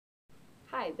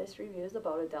Hi, this review is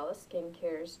about Adela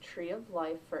Skincare's Tree of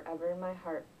Life Forever in My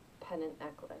Heart pendant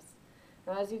necklace.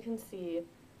 Now as you can see,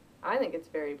 I think it's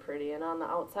very pretty, and on the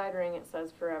outside ring it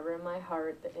says Forever in My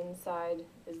Heart. The inside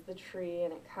is the tree,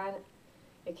 and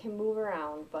it can move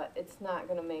around, but it's not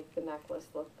going to make the necklace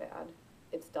look bad.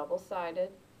 It's double-sided,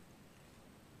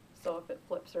 so if it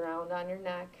flips around on your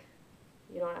neck,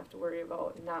 you don't have to worry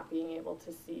about not being able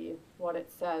to see what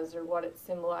it says or what it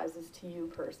symbolizes to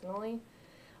you personally.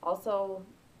 Also,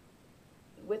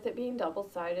 with it being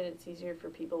double-sided, it's easier for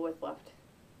people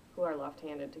who are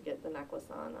left-handed to get the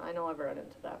necklace on. I know I've run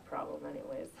into that problem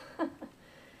anyways.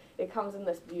 It comes in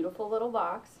this beautiful little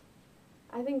box.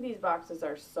 I think these boxes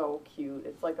are so cute.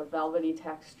 It's like a velvety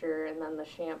texture, and then the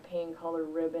champagne color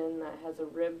ribbon that has a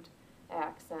ribbed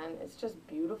accent. It's just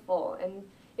beautiful, and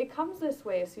it comes this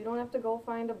way, so you don't have to go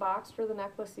find a box for the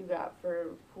necklace you got for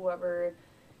whoever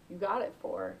you got it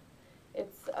for.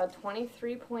 It's a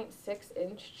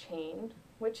 23.6-inch chain,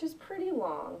 which is pretty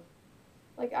long.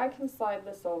 Like, I can slide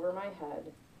this over my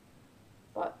head,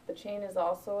 but the chain is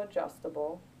also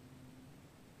adjustable.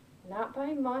 Not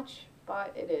by much,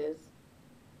 but it is.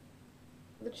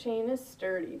 The chain is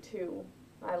sturdy too.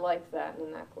 I like that in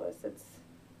a necklace.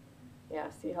 Yeah,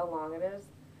 see how long it is?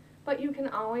 But you can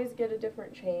always get a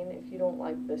different chain if you don't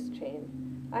like this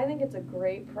chain. I think it's a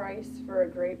great price for a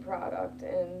great product,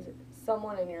 and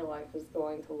someone in your life is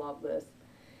going to love this.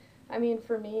 I mean,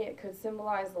 for me, it could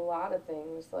symbolize a lot of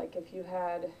things. Like if you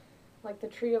had, like the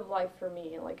Tree of Life for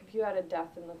me, like if you had a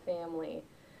death in the family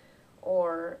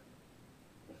or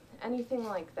anything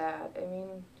like that. I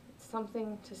mean, it's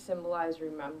something to symbolize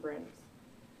remembrance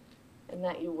and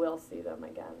that you will see them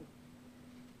again.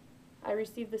 I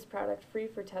received this product free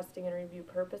for testing and review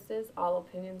purposes. All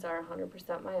opinions are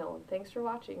 100% my own. Thanks for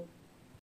watching.